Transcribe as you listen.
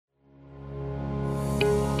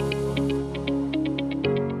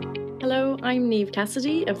I'm Niamh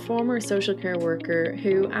Cassidy, a former social care worker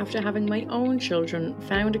who, after having my own children,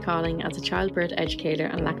 found a calling as a childbirth educator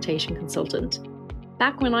and lactation consultant.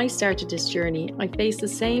 Back when I started this journey, I faced the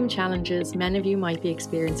same challenges many of you might be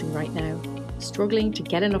experiencing right now, struggling to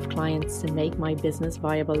get enough clients to make my business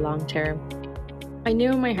viable long term. I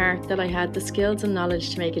knew in my heart that I had the skills and knowledge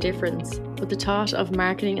to make a difference, but the thought of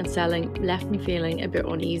marketing and selling left me feeling a bit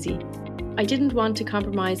uneasy. I didn't want to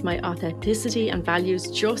compromise my authenticity and values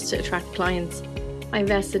just to attract clients. I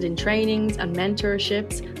invested in trainings and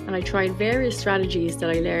mentorships, and I tried various strategies that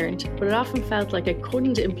I learned, but it often felt like I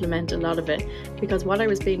couldn't implement a lot of it because what I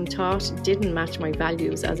was being taught didn't match my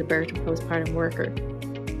values as a birth and postpartum worker.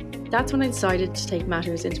 That's when I decided to take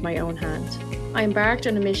matters into my own hand. I embarked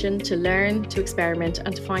on a mission to learn, to experiment,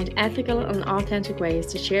 and to find ethical and authentic ways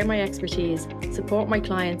to share my expertise, support my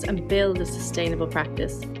clients, and build a sustainable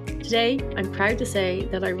practice. Today, I'm proud to say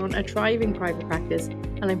that I run a thriving private practice,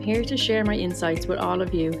 and I'm here to share my insights with all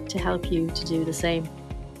of you to help you to do the same.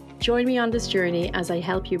 Join me on this journey as I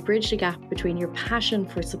help you bridge the gap between your passion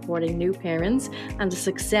for supporting new parents and the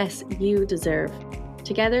success you deserve.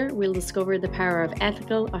 Together, we'll discover the power of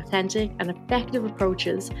ethical, authentic, and effective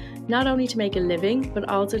approaches, not only to make a living, but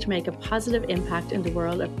also to make a positive impact in the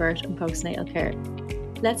world of birth and postnatal care.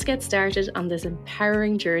 Let's get started on this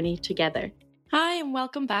empowering journey together. Hi, and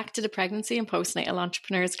welcome back to the Pregnancy and Postnatal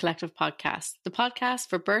Entrepreneurs Collective podcast, the podcast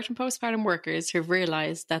for birth and postpartum workers who've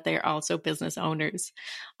realised that they are also business owners.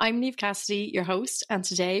 I'm Niamh Cassidy, your host, and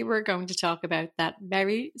today we're going to talk about that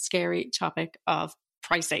very scary topic of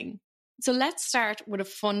pricing. So let's start with a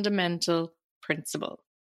fundamental principle.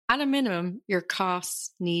 At a minimum, your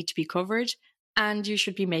costs need to be covered and you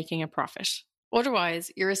should be making a profit.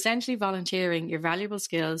 Otherwise, you're essentially volunteering your valuable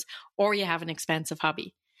skills or you have an expensive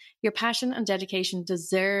hobby. Your passion and dedication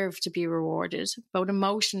deserve to be rewarded, both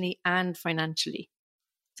emotionally and financially.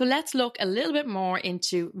 So let's look a little bit more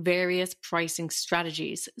into various pricing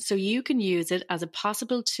strategies so you can use it as a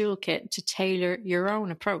possible toolkit to tailor your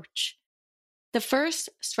own approach. The first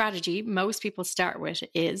strategy most people start with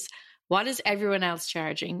is, what is everyone else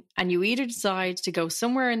charging? And you either decide to go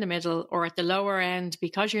somewhere in the middle or at the lower end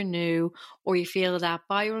because you're new, or you feel that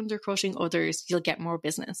by undercutting others, you'll get more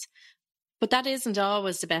business. But that isn't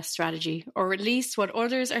always the best strategy, or at least what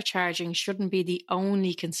others are charging shouldn't be the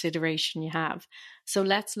only consideration you have. So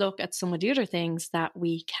let's look at some of the other things that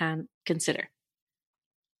we can consider.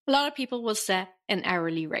 A lot of people will set an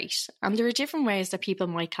hourly rate, and there are different ways that people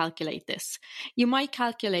might calculate this. You might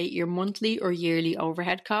calculate your monthly or yearly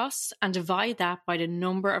overhead costs and divide that by the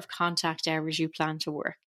number of contact hours you plan to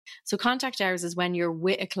work. So contact hours is when you're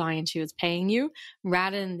with a client who is paying you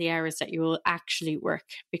rather than the hours that you will actually work.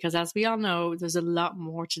 Because as we all know, there's a lot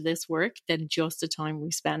more to this work than just the time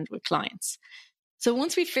we spend with clients. So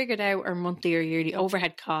once we've figured out our monthly or yearly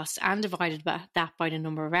overhead costs and divided that by the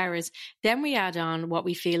number of hours, then we add on what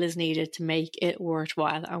we feel is needed to make it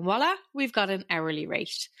worthwhile. And voila, we've got an hourly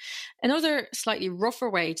rate. Another slightly rougher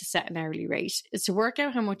way to set an hourly rate is to work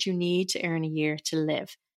out how much you need to earn a year to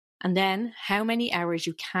live. And then how many hours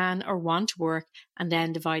you can or want to work, and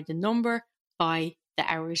then divide the number by the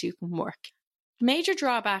hours you can work. The major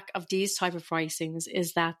drawback of these type of pricings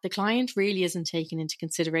is that the client really isn't taken into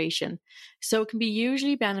consideration, so it can be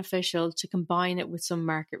usually beneficial to combine it with some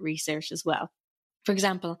market research as well. For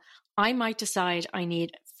example, I might decide I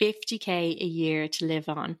need 50k a year to live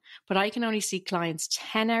on, but I can only see clients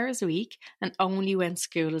 10 hours a week and only when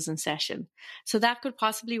school is in session. So that could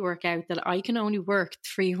possibly work out that I can only work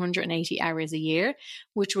 380 hours a year,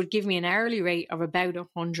 which would give me an hourly rate of about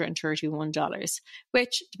 $131,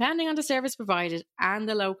 which, depending on the service provided and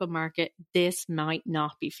the local market, this might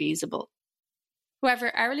not be feasible.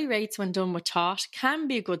 However, hourly rates when done with thought can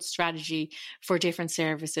be a good strategy for different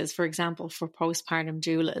services, for example, for postpartum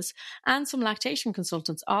doulas. And some lactation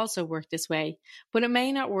consultants also work this way, but it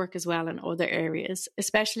may not work as well in other areas,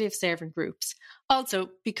 especially if serving groups.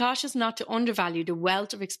 Also, be cautious not to undervalue the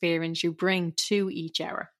wealth of experience you bring to each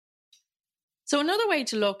hour. So another way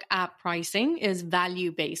to look at pricing is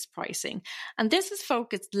value-based pricing. And this is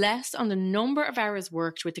focused less on the number of hours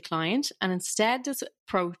worked with the client, and instead this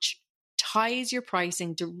approach ties your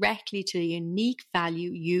pricing directly to the unique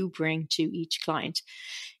value you bring to each client.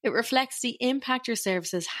 It reflects the impact your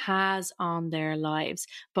services has on their lives,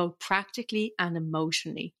 both practically and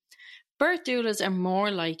emotionally. Birth doulas are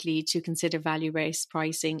more likely to consider value-based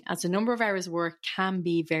pricing as the number of hours worked can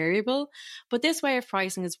be variable, but this way of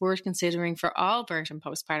pricing is worth considering for all birth and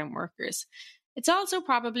postpartum workers. It's also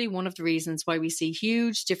probably one of the reasons why we see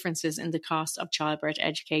huge differences in the cost of childbirth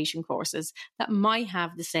education courses that might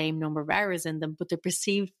have the same number of hours in them, but the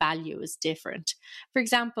perceived value is different. For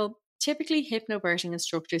example, typically hypnobirthing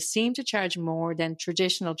instructors seem to charge more than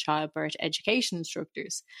traditional childbirth education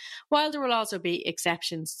instructors. While there will also be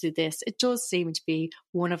exceptions to this, it does seem to be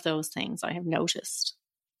one of those things I have noticed.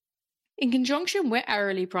 In conjunction with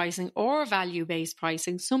hourly pricing or value-based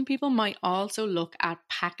pricing, some people might also look at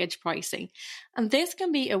package pricing. And this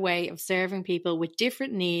can be a way of serving people with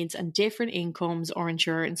different needs and different incomes or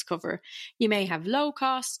insurance cover. You may have low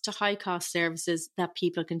cost to high cost services that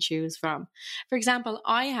people can choose from. For example,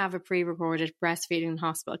 I have a pre-recorded breastfeeding in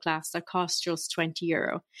hospital class that costs just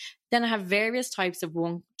 €20. Then I have various types of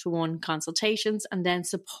one-to-one consultations and then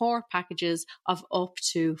support packages of up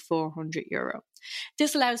to €400.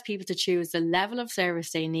 This allows people to choose the level of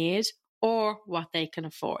service they need or what they can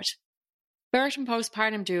afford. Birth and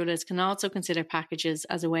postpartum doulas can also consider packages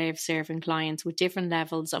as a way of serving clients with different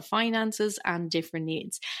levels of finances and different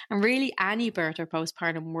needs. And really, any birth or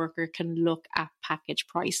postpartum worker can look at package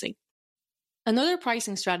pricing. Another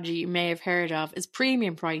pricing strategy you may have heard of is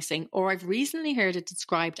premium pricing, or I've recently heard it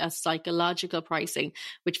described as psychological pricing,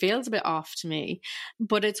 which feels a bit off to me.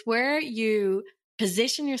 But it's where you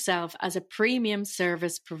position yourself as a premium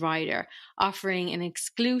service provider, offering an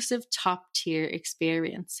exclusive top-tier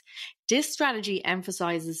experience. This strategy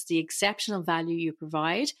emphasizes the exceptional value you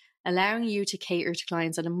provide, allowing you to cater to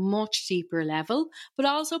clients at a much deeper level, but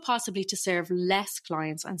also possibly to serve less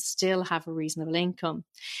clients and still have a reasonable income.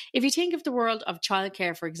 If you think of the world of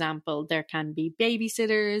childcare, for example, there can be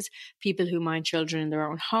babysitters, people who mind children in their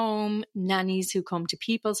own home, nannies who come to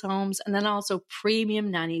people's homes, and then also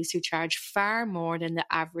premium nannies who charge far more than the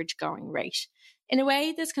average going rate. In a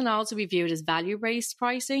way, this can also be viewed as value-based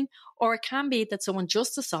pricing, or it can be that someone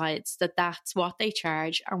just decides that that's what they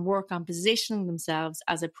charge and work on positioning themselves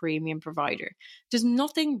as a premium provider. There's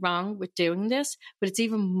nothing wrong with doing this, but it's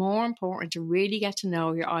even more important to really get to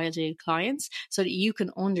know your ideal clients so that you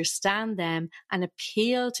can understand them and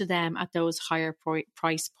appeal to them at those higher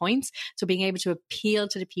price points. So being able to appeal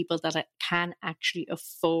to the people that can actually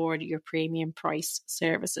afford your premium price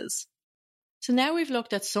services. So now we've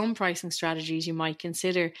looked at some pricing strategies you might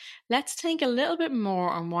consider. Let's think a little bit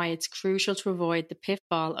more on why it's crucial to avoid the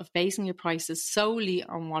pitfall of basing your prices solely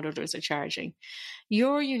on what others are charging.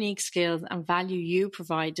 Your unique skills and value you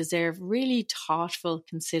provide deserve really thoughtful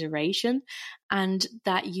consideration, and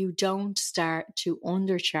that you don't start to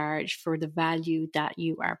undercharge for the value that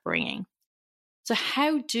you are bringing. So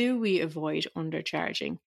how do we avoid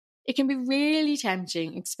undercharging? It can be really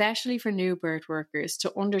tempting, especially for new birth workers,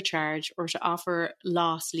 to undercharge or to offer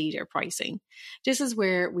loss leader pricing. This is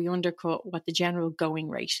where we undercut what the general going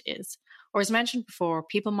rate is. Or as mentioned before,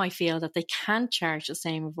 people might feel that they can't charge the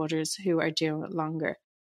same of others who are doing it longer.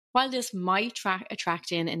 While this might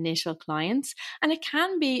attract in initial clients, and it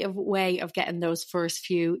can be a way of getting those first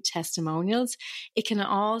few testimonials, it can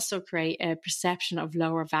also create a perception of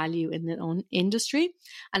lower value in the industry,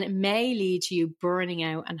 and it may lead to you burning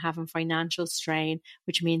out and having financial strain,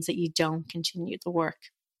 which means that you don't continue the work.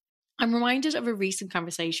 I'm reminded of a recent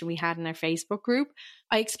conversation we had in our Facebook group.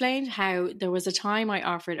 I explained how there was a time I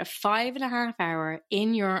offered a 5.5 hour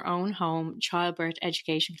in your own home childbirth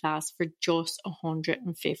education class for just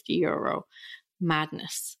 €150.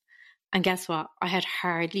 Madness. And guess what? I had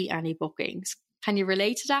hardly any bookings. Can you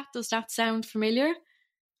relate to that? Does that sound familiar?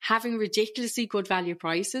 Having ridiculously good value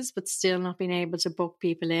prices, but still not being able to book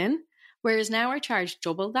people in. Whereas now I charge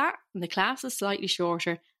double that, and the class is slightly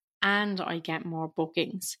shorter, and I get more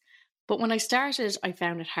bookings. But when I started, I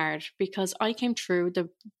found it hard because I came through the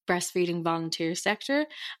breastfeeding volunteer sector.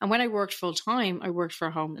 And when I worked full time, I worked for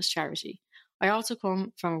a homeless charity. I also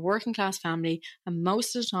come from a working class family, and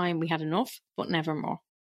most of the time we had enough, but never more.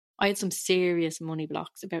 I had some serious money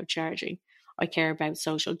blocks about charging. I care about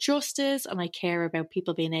social justice and I care about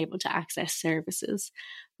people being able to access services.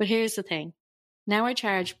 But here's the thing. Now I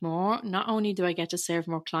charge more. Not only do I get to serve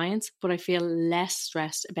more clients, but I feel less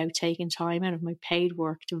stressed about taking time out of my paid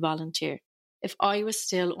work to volunteer. If I was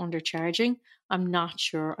still undercharging, I'm not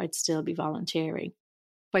sure I'd still be volunteering.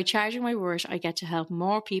 By charging my worth, I get to help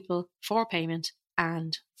more people for payment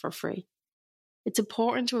and for free. It's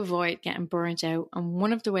important to avoid getting burnt out, and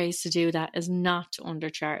one of the ways to do that is not to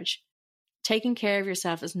undercharge. Taking care of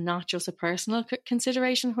yourself is not just a personal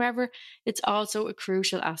consideration, however, it's also a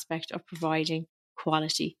crucial aspect of providing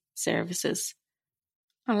quality services.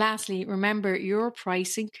 And lastly, remember your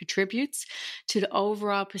pricing contributes to the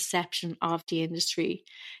overall perception of the industry.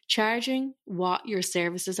 Charging what your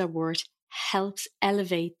services are worth helps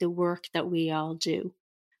elevate the work that we all do.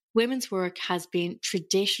 Women's work has been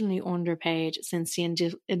traditionally underpaid since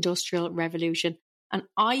the Industrial Revolution, and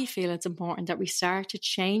I feel it's important that we start to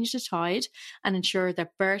change the tide and ensure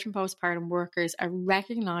that birth and postpartum workers are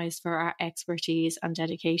recognised for our expertise and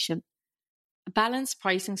dedication. A balanced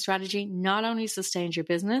pricing strategy not only sustains your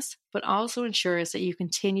business, but also ensures that you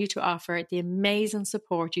continue to offer the amazing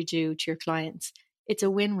support you do to your clients. It's a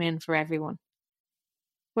win-win for everyone.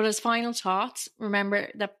 But as final thoughts, remember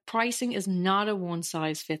that pricing is not a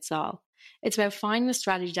one-size-fits-all. It's about finding a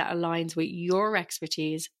strategy that aligns with your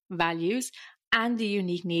expertise, values, and the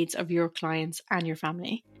unique needs of your clients and your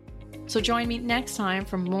family. So join me next time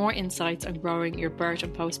for more insights on growing your birth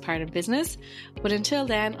and postpartum business. But until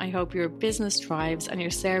then, I hope your business thrives and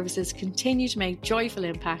your services continue to make joyful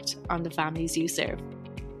impact on the families you serve.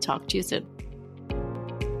 Talk to you soon.